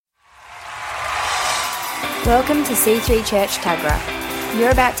Welcome to C3 Church Tuggerah. You're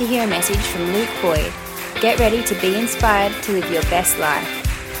about to hear a message from Luke Boyd. Get ready to be inspired to live your best life.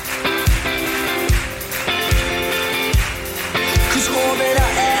 'Cause all that I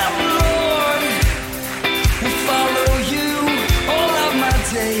am, Lord, will follow you all of my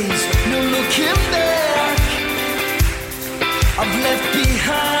days. No looking back. I've left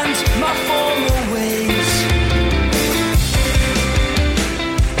behind my former ways.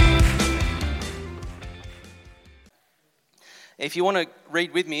 If you want to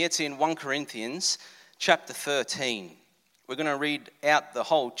read with me, it's in 1 Corinthians chapter 13. We're going to read out the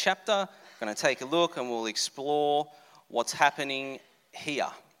whole chapter, we're going to take a look and we'll explore what's happening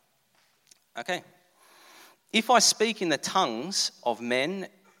here. Okay. If I speak in the tongues of men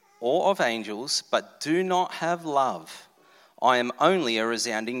or of angels, but do not have love, I am only a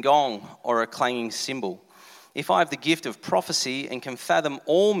resounding gong or a clanging cymbal. If I have the gift of prophecy and can fathom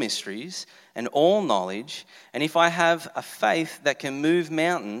all mysteries and all knowledge, and if I have a faith that can move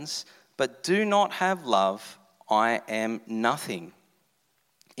mountains, but do not have love, I am nothing.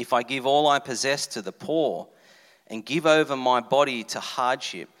 If I give all I possess to the poor and give over my body to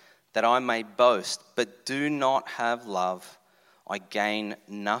hardship, that I may boast, but do not have love, I gain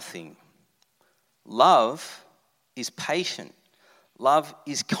nothing. Love is patient. Love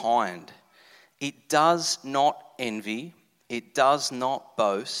is kind. It does not envy. It does not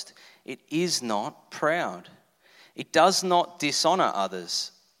boast. It is not proud. It does not dishonor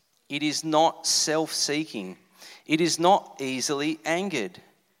others. It is not self-seeking. It is not easily angered.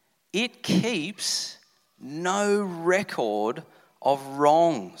 It keeps no record of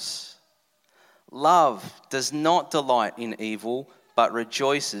wrongs. Love does not delight in evil, but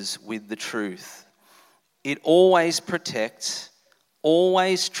rejoices with the truth. It always protects,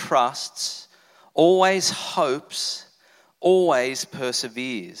 always trusts, always hopes, always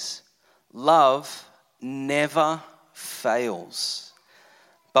perseveres. Love never fails.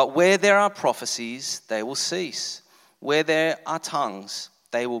 But where there are prophecies, they will cease. Where there are tongues,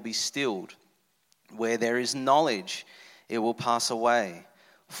 they will be stilled. Where there is knowledge, it will pass away.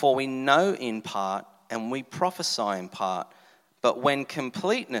 For we know in part and we prophesy in part. But when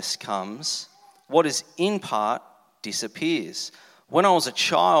completeness comes, what is in part disappears. When I was a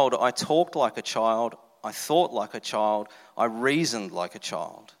child, I talked like a child, I thought like a child, I reasoned like a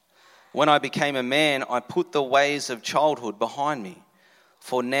child. When I became a man, I put the ways of childhood behind me.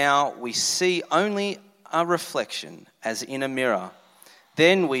 For now we see only a reflection as in a mirror.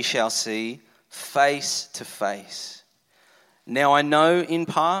 Then we shall see face to face. Now I know in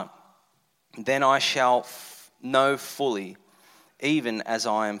part, then I shall know fully, even as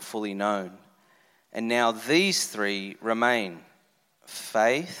I am fully known. And now these three remain: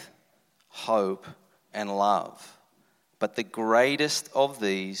 faith, hope, and love. But the greatest of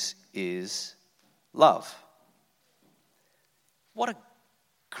these is love. What a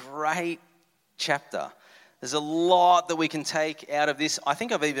great chapter. There's a lot that we can take out of this. I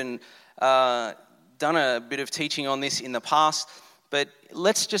think I've even done a bit of teaching on this in the past, but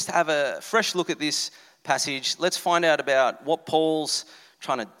let's just have a fresh look at this passage. Let's find out about what Paul's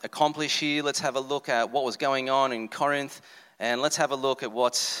trying to accomplish here. Let's have a look at what was going on in Corinth, and let's have a look at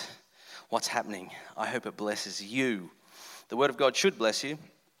what's happening. I hope it blesses you. The Word of God should bless you.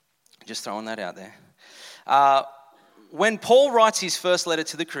 Just throwing that out there. When Paul writes his first letter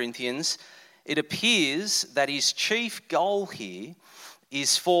to the Corinthians, it appears that his chief goal here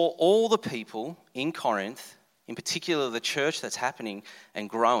is for all the people in Corinth, in particular the church that's happening and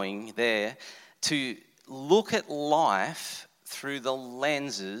growing there, to look at life through the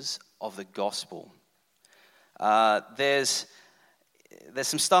lenses of the gospel. There's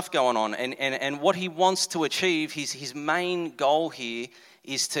some stuff going on, and what he wants to achieve, his main goal here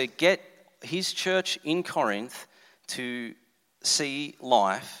is to get his church in Corinth to see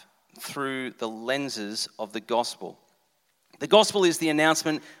life through the lenses of the gospel. The gospel is the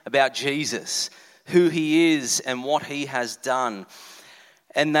announcement about Jesus, who he is and what he has done,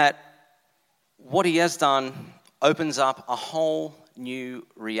 and that what he has done opens up a whole new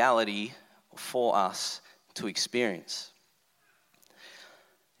reality for us to experience.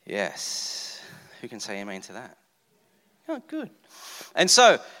 Yes. Who can say amen to that? Oh, good. And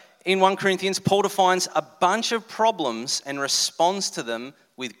so, in 1 Corinthians, Paul defines a bunch of problems and responds to them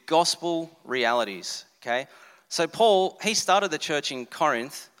with gospel realities, okay? So Paul, he started the church in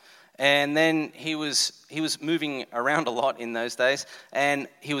Corinth, and then he was moving around a lot in those days, and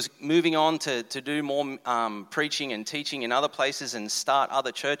he was moving on to do more preaching and teaching in other places and start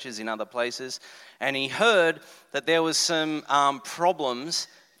other churches in other places. And he heard that there was some problems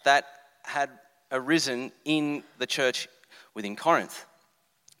that had arisen in the church within Corinth.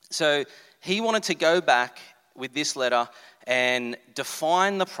 So he wanted to go back with this letter and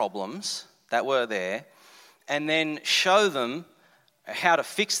define the problems that were there and then show them how to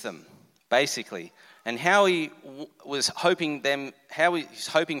fix them, basically. And how he was hoping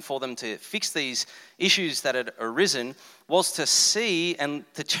for them to fix these issues that had arisen was to see and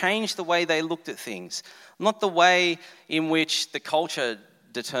to change the way they looked at things. Not the way in which the culture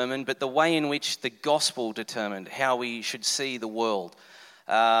determined, but the way in which the gospel determined how we should see the world.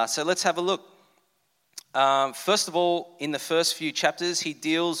 So let's have a look. First of all, in the first few chapters, he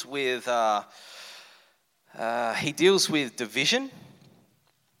deals with division.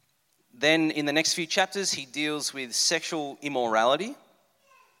 Then in the next few chapters, he deals with sexual immorality.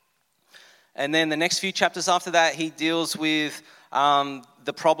 And then the next few chapters after that, he deals with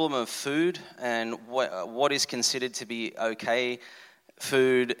the problem of food and what is considered to be okay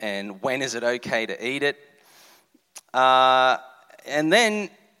food and when is it okay to eat it. And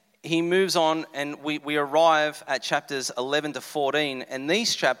then he moves on and we arrive at chapters 11 to 14. And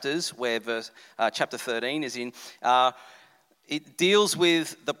these chapters, where chapter 13 is in, it deals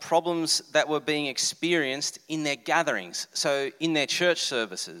with the problems that were being experienced in their gatherings, so in their church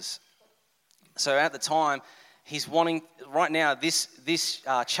services. So at the time, he's wanting, right now, this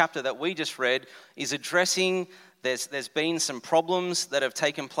chapter that we just read is addressing, there's been some problems that have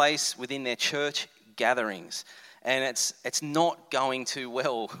taken place within their church gatherings. And it's not going too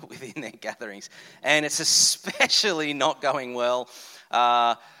well within their gatherings. And it's especially not going well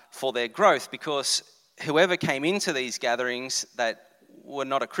for their growth, because whoever came into these gatherings that were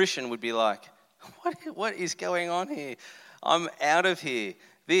not a Christian would be like, what is going on here? I'm out of here.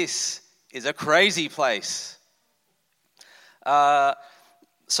 This is a crazy place. So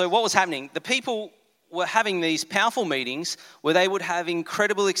what was happening? The people were having these powerful meetings where they would have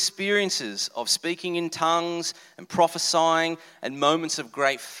incredible experiences of speaking in tongues and prophesying and moments of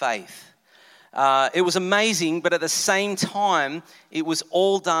great faith. It was amazing, but at the same time, it was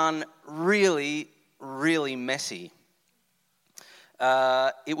all done really, really messy.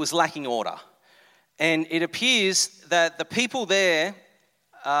 It was lacking order. And it appears that the people there,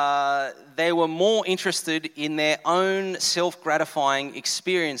 they were more interested in their own self-gratifying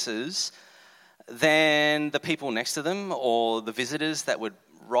experiences than the people next to them or the visitors that would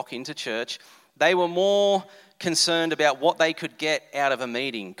rock into church. They were more concerned about what they could get out of a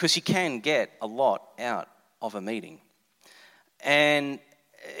meeting, because you can get a lot out of a meeting. And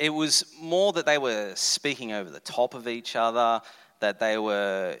it was more that they were speaking over the top of each other, that they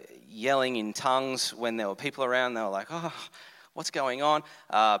were yelling in tongues when there were people around. They were like, oh, what's going on?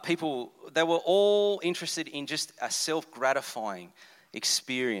 They were all interested in just a self-gratifying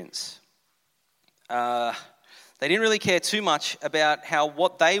experience. They didn't really care too much about how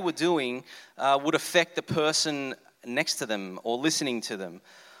what they were doing would affect the person next to them or listening to them.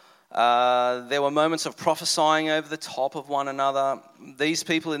 There were moments of prophesying over the top of one another. These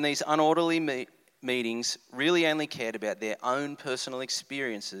people in these unorderly meetings really only cared about their own personal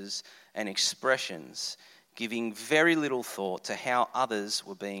experiences and expressions, giving very little thought to how others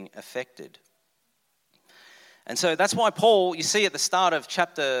were being affected. And so that's why Paul, you see at the start of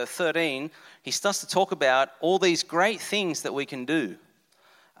chapter 13, he starts to talk about all these great things that we can do.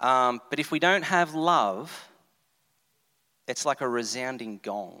 But if we don't have love, it's like a resounding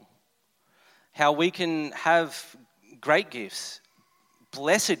gong. How we can have great gifts,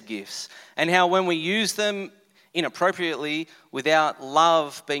 blessed gifts, and how when we use them inappropriately without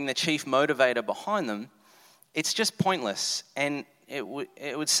love being the chief motivator behind them, it's just pointless. And it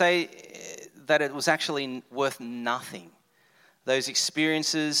would say that it was actually worth nothing. Those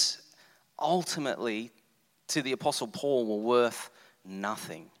experiences ultimately to the Apostle Paul were worth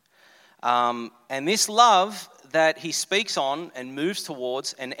nothing. And this love that he speaks on and moves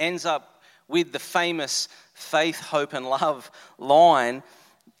towards and ends up with the famous faith, hope and love line,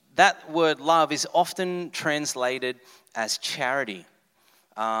 that word love is often translated as charity.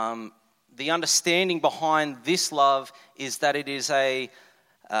 The understanding behind this love is that it is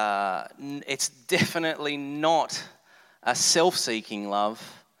it's definitely not a self-seeking love.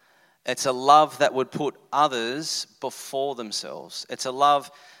 It's a love that would put others before themselves. It's a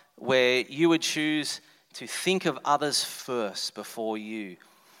love where you would choose to think of others first before you.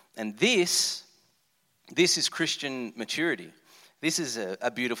 And this is Christian maturity. This is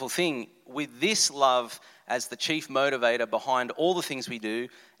a beautiful thing. With this love as the chief motivator behind all the things we do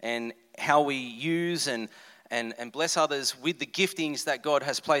and how we use and bless others with the giftings that God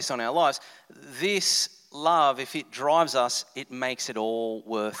has placed on our lives, this love, if it drives us, it makes it all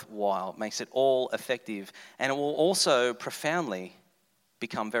worthwhile, makes it all effective, and it will also profoundly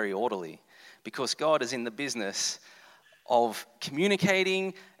become very orderly, because God is in the business of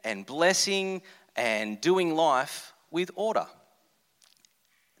communicating and blessing and doing life with order.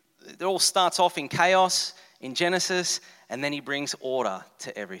 It all starts off in chaos in Genesis, and then he brings order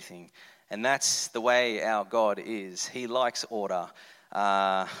to everything. And that's the way our God is. He likes order,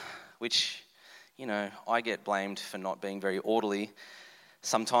 which, I get blamed for not being very orderly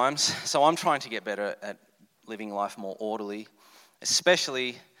sometimes. So I'm trying to get better at living life more orderly,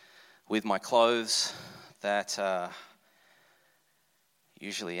 especially with my clothes that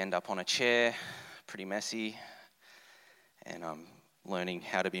usually end up on a chair, pretty messy, and I'm learning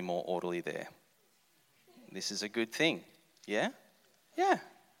how to be more orderly there. This is a good thing. Yeah? Yeah.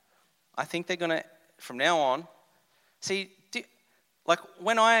 I think they're going to, from now on,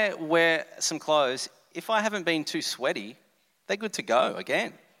 when I wear some clothes, if I haven't been too sweaty, they're good to go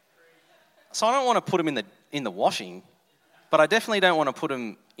again. So I don't want to put them in the washing, but I definitely don't want to put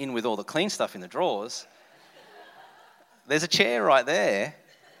them in with all the clean stuff in the drawers. There's a chair right there,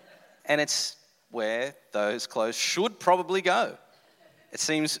 and it's where those clothes should probably go. It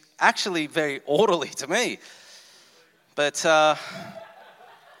seems actually very orderly to me. But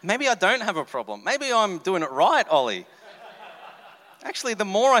maybe I don't have a problem. Maybe I'm doing it right, Ollie. Actually, the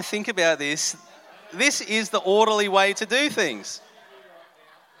more I think about this is the orderly way to do things.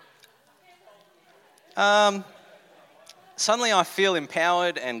 Suddenly I feel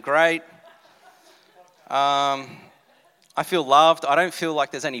empowered and great. I feel loved. I don't feel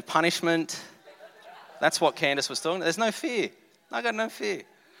like there's any punishment. That's what Candace was talking about. There's no fear. I got no fear.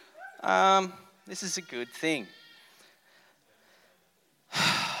 This is a good thing.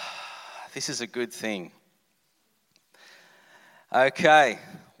 This is a good thing. Okay.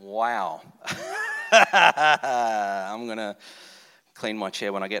 Wow. I'm going to clean my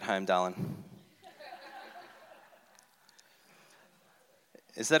chair when I get home, darling.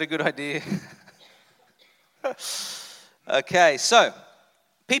 Is that a good idea? Okay, so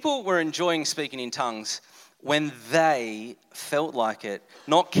people were enjoying speaking in tongues when they felt like it,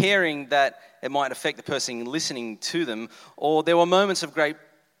 not caring that it might affect the person listening to them, or there were moments of great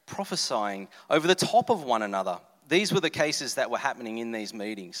prophesying over the top of one another. These were the cases that were happening in these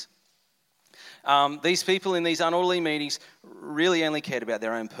meetings. These people in these unorderly meetings really only cared about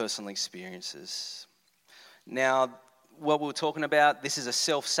their own personal experiences. Now, what we were talking about, this is a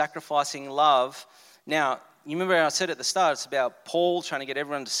self-sacrificing love. Now, you remember how I said at the start, it's about Paul trying to get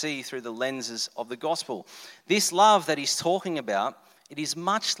everyone to see through the lenses of the gospel. This love that he's talking about, it is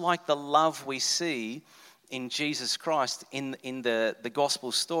much like the love we see in Jesus Christ in the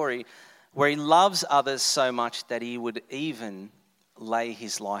gospel story, where he loves others so much that he would even lay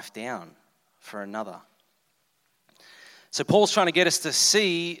his life down for another. So Paul's trying to get us to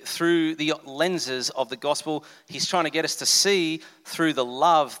see through the lenses of the gospel. He's trying to get us to see through the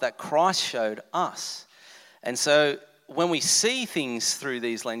love that Christ showed us. And so when we see things through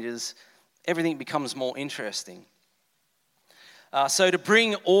these lenses, everything becomes more interesting. So to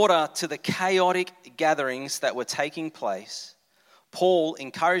bring order to the chaotic gatherings that were taking place, Paul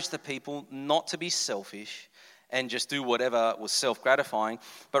encouraged the people not to be selfish and just do whatever was self-gratifying,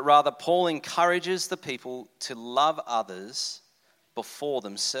 but rather Paul encourages the people to love others before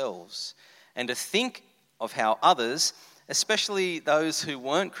themselves and to think of how others, especially those who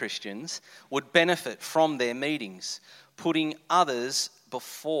weren't Christians, would benefit from their meetings, putting others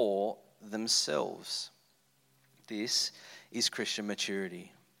before themselves. This is Christian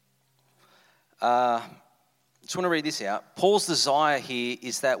maturity. Just want to read this out. Paul's desire here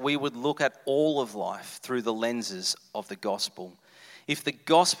is that we would look at all of life through the lenses of the gospel. If the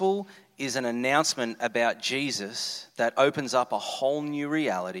gospel is an announcement about Jesus that opens up a whole new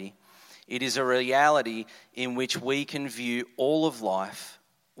reality, it is a reality in which we can view all of life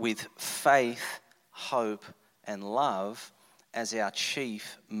with faith, hope, and love as our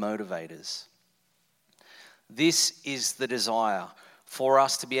chief motivators. This is the desire for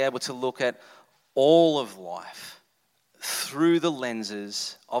us to be able to look at all of life through the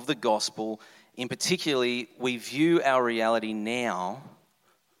lenses of the gospel. In particularly, we view our reality now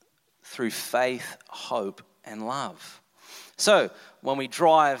through faith, hope, and love. So when we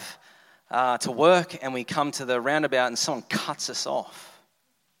drive to work and we come to the roundabout and someone cuts us off,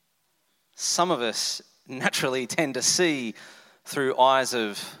 some of us naturally tend to see through eyes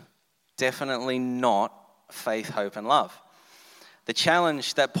of definitely not faith, hope, and love. The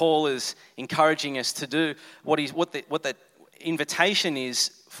challenge that Paul is encouraging us to do, what the invitation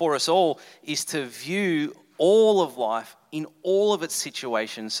is for us all, is to view all of life in all of its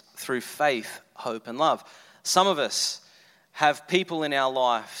situations through faith, hope, and love. Some of us have people in our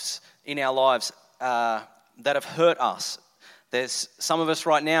lives that have hurt us. There's some of us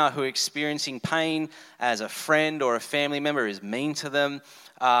right now who are experiencing pain as a friend or a family member is mean to them.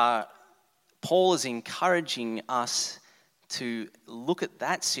 Paul is encouraging us to look at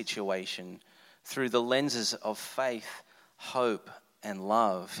that situation through the lenses of faith, hope, and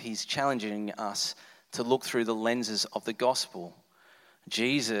love. He's challenging us to look through the lenses of the gospel.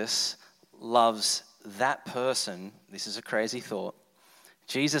 Jesus loves that person. This is a crazy thought.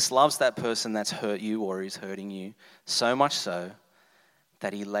 Jesus loves that person that's hurt you or is hurting you, so much so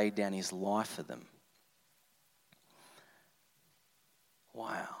that he laid down his life for them.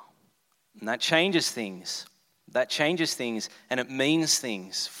 Wow. And that changes things. That changes things, and it means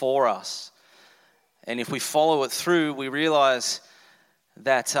things for us. And if we follow it through, we realize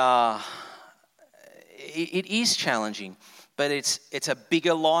that it is challenging, but it's a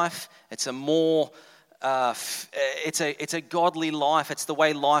bigger life. It's a more it's a godly life. It's the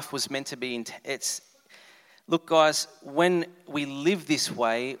way life was meant to be. Look, guys, when we live this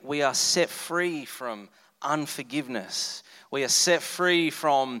way, we are set free from unforgiveness. We are set free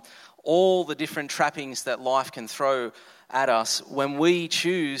from all the different trappings that life can throw at us when we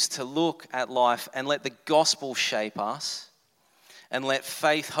choose to look at life and let the gospel shape us and let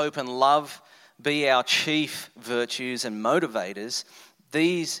faith, hope, and love be our chief virtues and motivators.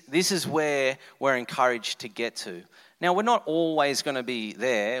 This is where we're encouraged to get to. Now, we're not always going to be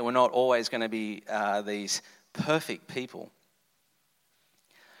there. We're not always going to be these perfect people.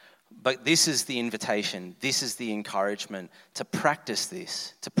 But this is the invitation. This is the encouragement to practice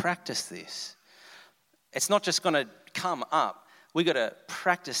this. It's not just going to come up. We've got to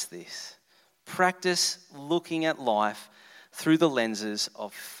practice this. Practice looking at life through the lenses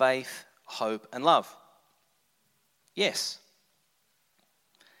of faith, hope, and love. Yes.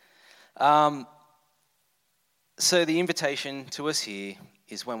 So the invitation to us here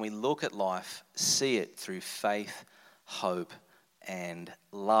is when we look at life, see it through faith, hope, and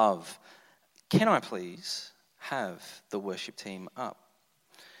love. Can I please have the worship team up?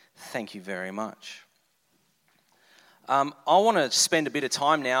 Thank you very much. I want to spend a bit of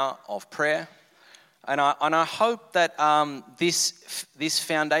time now of prayer, and I hope that this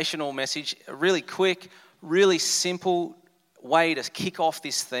foundational message, a really quick, really simple way to kick off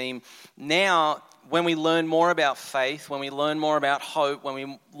this theme. Now, when we learn more about faith, when we learn more about hope, when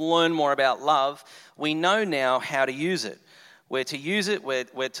we learn more about love, we know now how to use it. We're to use it, we're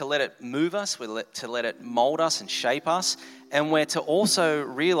to let it move us, we're to let it mold us and shape us, and we're to also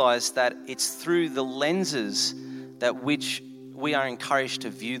realize that it's through the lenses that which we are encouraged to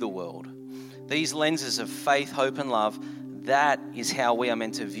view the world. These lenses of faith, hope, and love, that is how we are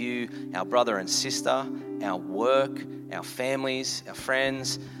meant to view our brother and sister, our work, our families, our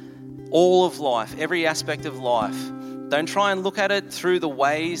friends, all of life, every aspect of life. Don't try and look at it through the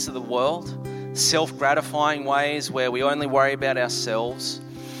ways of the world, self-gratifying ways where we only worry about ourselves,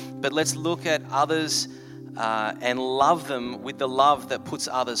 but let's look at others and love them with the love that puts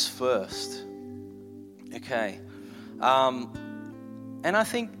others first. Okay. And I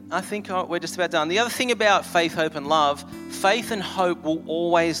think we're just about done. The other thing about faith, hope, and love, faith and hope will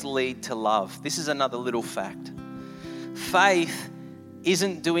always lead to love. This is another little fact. Faith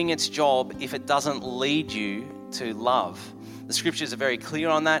isn't doing its job if it doesn't lead you to love. The scriptures are very clear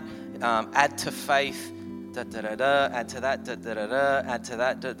on that. Add to faith, add to that, add to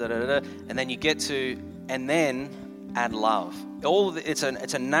that, and then you get to, and then add love. It's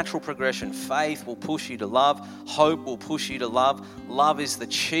a natural progression. Faith will push you to love. Hope will push you to love. Love is the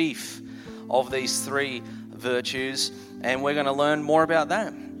chief of these three virtues, and we're going to learn more about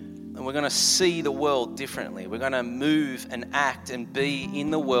that. And we're going to see the world differently. We're going to move and act and be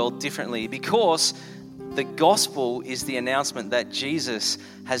in the world differently because the gospel is the announcement that Jesus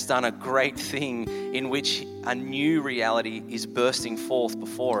has done a great thing in which a new reality is bursting forth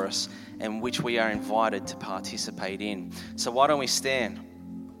before us and which we are invited to participate in. So why don't we stand?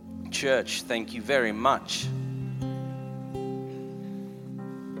 Church, thank you very much.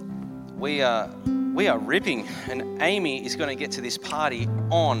 We are ripping, and Amy is going to get to this party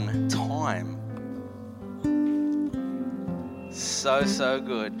on time. So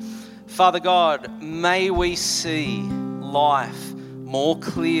good. Father God, may we see life more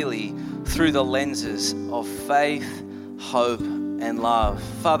clearly through the lenses of faith, hope, and love.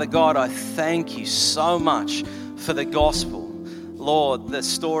 Father God, I thank you so much for the gospel. Lord, the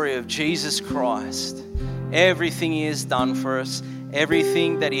story of Jesus Christ, everything he has done for us,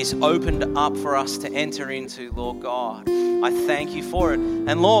 everything that he's opened up for us to enter into, Lord God. I thank you for it.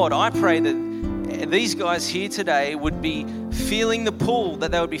 And Lord, I pray that these guys here today would be feeling the pull,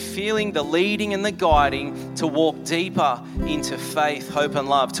 that they would be feeling the leading and the guiding to walk deeper into faith, hope, and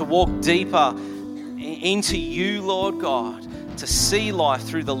love, to walk deeper into you, Lord God, to see life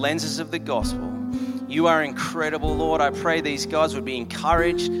through the lenses of the gospel. You are incredible, Lord. I pray these guys would be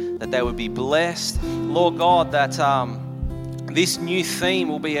encouraged, that they would be blessed. Lord God, that this new theme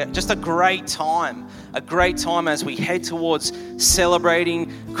will be just a great time as we head towards celebrating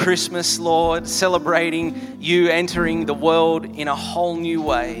Christmas, Lord, celebrating you entering the world in a whole new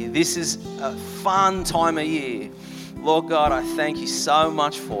way. This is a fun time of year. Lord God, I thank you so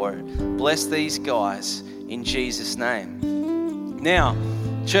much for it. Bless these guys in Jesus' name. Now,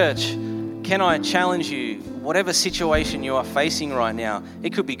 church, can I challenge you, whatever situation you are facing right now,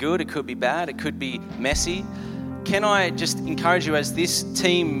 it could be good, it could be bad, it could be messy. Can I just encourage you as this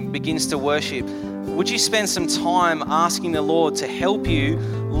team begins to worship, would you spend some time asking the Lord to help you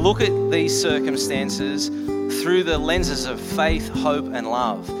look at these circumstances through the lenses of faith, hope, and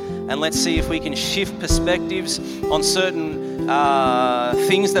love? And let's see if we can shift perspectives on certain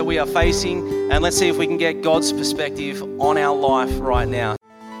things that we are facing, and let's see if we can get God's perspective on our life right now.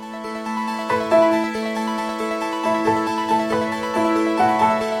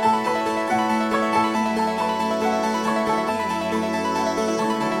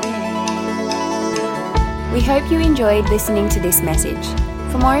 We hope you enjoyed listening to this message.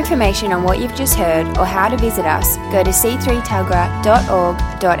 For more information on what you've just heard or how to visit us, go to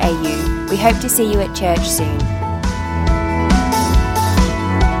c3tuggerah.org.au. We hope to see you at church soon.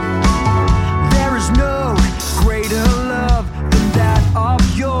 There is no greater love than that of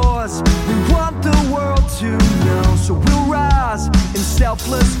yours. We want the world to know, so we'll rise in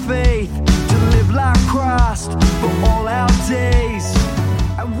selfless faith to live like Christ for all our days,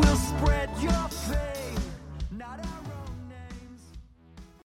 and we'll spread